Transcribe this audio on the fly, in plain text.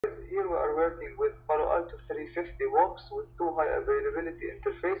Here we are working with PaloAlto 350 box with two high availability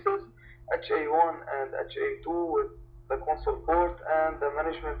interfaces, HA1 and HA2 with the console port and the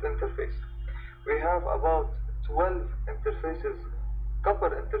management interface. We have about 12 interfaces,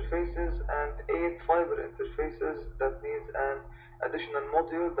 copper interfaces and 8 fiber interfaces. That needs an additional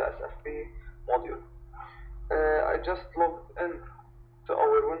module, the SFP module. I just logged in to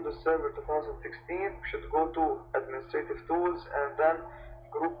our Windows Server 2016. We should go to Administrative Tools and then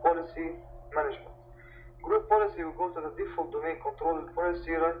Group Policy Management. Group Policy, we go to the default domain control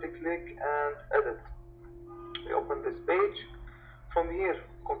policy, right click and edit. We open this page. From here,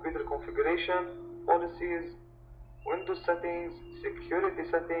 computer configuration, policies, Windows settings, security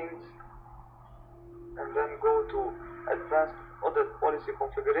settings, and then go to advanced audit policy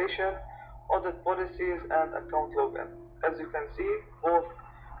configuration, audit policies and account login. As you can see, both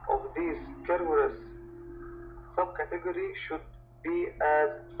of these Kerberos subcategory should be as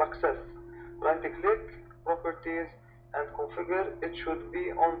success. Right click, properties and configure, it should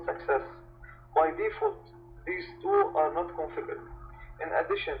be on success. By default, these two are not configured. In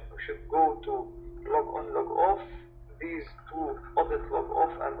addition, we should go to log on, log off. These two, audit log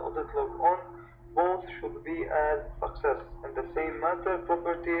off and audit log on, both should be as success. In the same matter,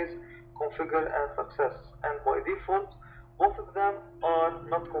 properties, configure and success. And by default, both of them are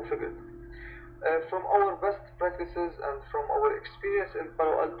not configured. From our best practices and from our experience in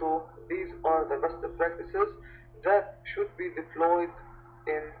PaloAlto, these are the best practices that should be deployed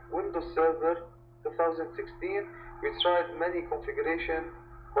in Windows Server 2016. We tried many configuration,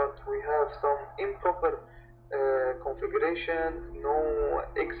 but we have some improper configuration, no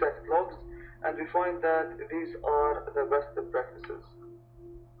exact logs, and we find that these are the best practices.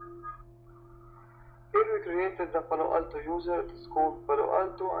 Here we created the PaloAlto user. It is called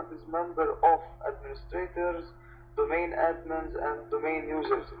PaloAlto and is member of administrators, domain admins and domain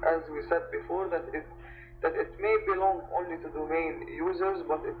users. As we said before, that it may belong only to domain users,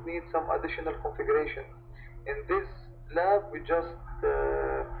 but it needs some additional configuration. In this lab, we just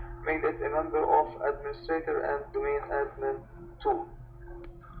made it a member of administrator and domain admin too.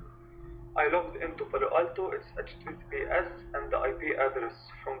 I logged into PaloAlto, its HTTPS and the IP address.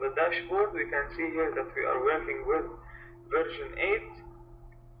 From the dashboard, we can see here that we are working with version 8.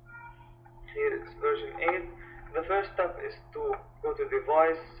 Here it's version 8. The first step is to go to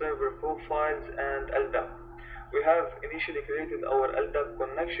device, server profiles and Ldap. We have initially created our Ldap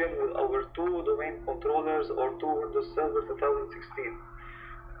connection with our two domain controllers or two Windows Server 2016.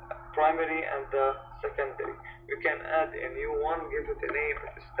 Primary and the secondary. We can add a new one, give it a name,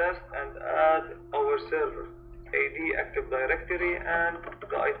 it is test, and add our server AD Active Directory and the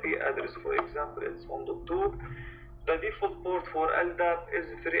IP address. For example, it's 1.2. The default port for Ldap is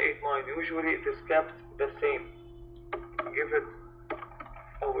 389. Usually it is kept the same. Give it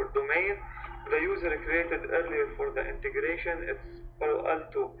our domain. The user created earlier for the integration, it's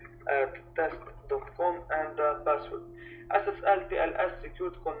PaloAlto@test.com and the password. SSL TLS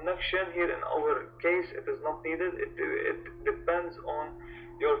secured connection. Here in our case it is not needed. It depends on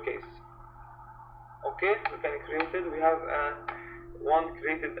your case. Okay, we can create it. We have one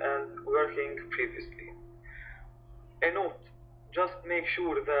created and working previously. A note, just make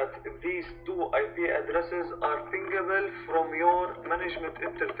sure that these two IP addresses are pingable from your management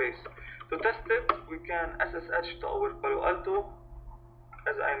interface. To test it, we can SSH to our PaloAlto,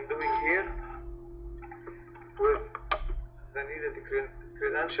 as I'm doing here, with the needed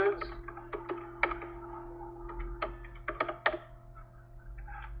credentials.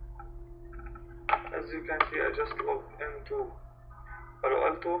 As you can see, I just logged into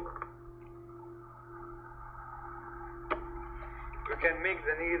PaloAlto. We can make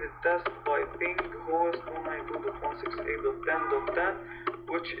the needed test by ping host 192.168.10.10,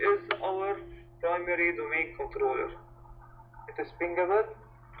 which is our primary domain controller. It is pingable.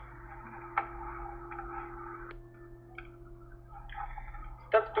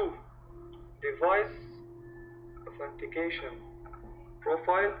 Step 2, device authentication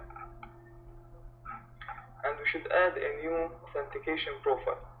profile, and we should add a new authentication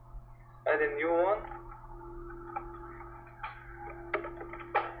profile. Add a new one.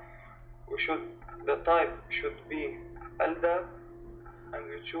 The type should be Ldap, and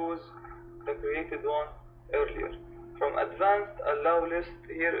we choose the created one earlier. From advanced allow list,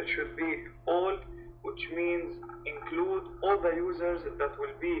 here it should be all, which means include all the users that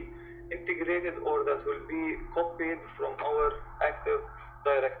will be integrated or that will be copied from our Active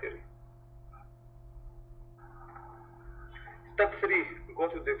Directory. Step 3, go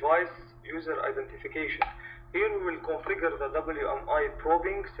to device user identification. Here we will configure the WMI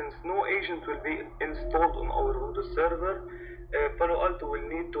probing. Since no agent will be installed on our Windows server, Palo Alto will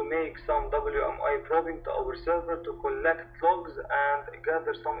need to make some WMI probing to our server to collect logs and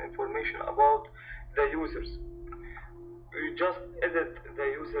gather some information about the users. We just edit the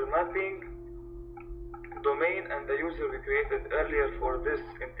user mapping domain and the user we created earlier for this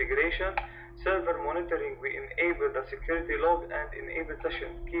integration. Server monitoring, we enable the security log and enable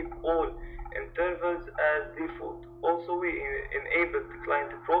session. Keep all intervals as default. Also, we enabled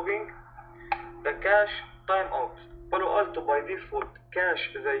client probing. The cache timeout. Palo Alto by default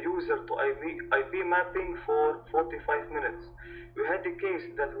cache the user to IP mapping for 45 minutes. We had a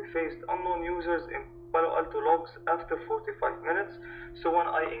case that we faced unknown users in Palo Alto logs after 45 minutes, so when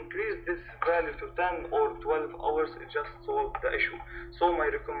I increased this value to 10 or 12 hours, it just solved the issue. So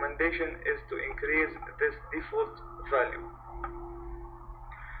my recommendation is to increase this default value.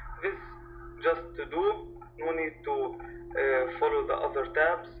 This just to do, no need to follow the other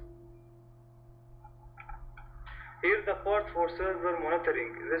tabs. Here's the part for server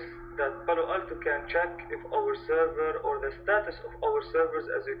monitoring. This that Palo Alto can check if our server or the status of our servers,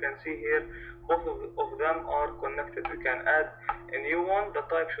 as you can see here, both of them are connected. We can add a new one. The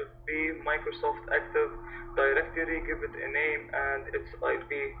type should be Microsoft Active Directory. Give it a name and its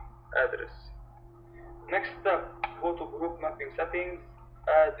IP address. Next step, go to group mapping settings.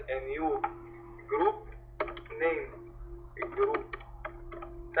 Add a new group. Name group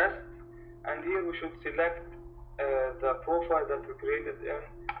test. And here we should select the profile that we created in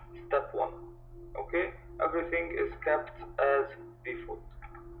step 1. Okay, everything is kept as default.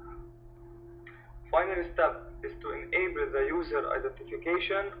 Final step is to enable the user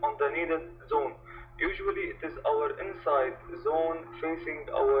identification on the needed zone. Usually it is our inside zone facing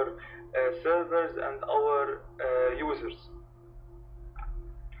our servers and our users.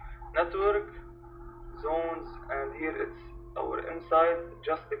 Network zones, and here it's our inside.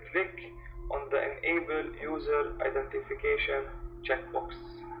 Just click on the enable user identification checkbox.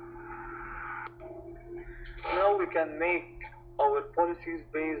 Now we can make our policies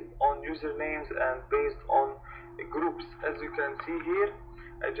based on usernames and based on groups. As you can see here,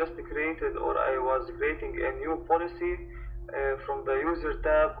 I just created, or I was creating a new policy from the user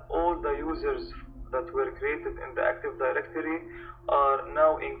tab. All the users that were created in the Active Directory are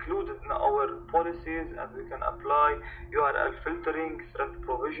now included in our policies, and we can apply URL filtering, threat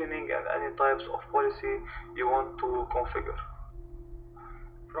provisioning, and any types of policy you want to configure.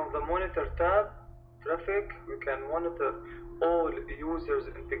 From the Monitor tab, Traffic, we can monitor all users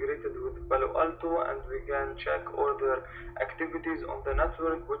integrated with Palo Alto, and we can check all their activities on the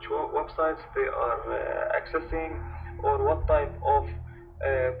network, which websites they are accessing, or what type of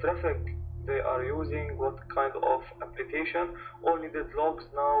traffic they are using, what kind of application. All needed logs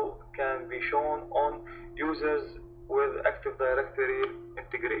now can be shown on users with Active Directory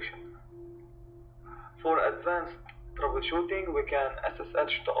integration. For advanced troubleshooting, we can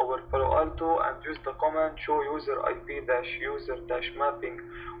SSH to our Palo Alto and use the command show user IP-user-mapping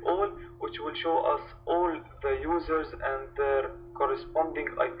all, which will show us all the users and their corresponding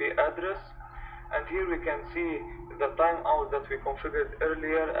IP address. And here we can see the timeout that we configured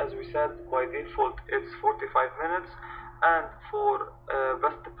earlier. As we said, by default it's 45 minutes, and for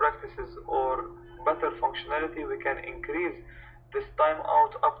best practices or better functionality, we can increase this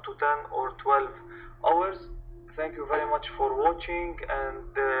timeout up to 10 or 12 hours. Thank you very much for watching,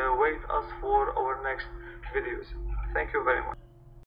 and wait us for our next videos. Thank you very much.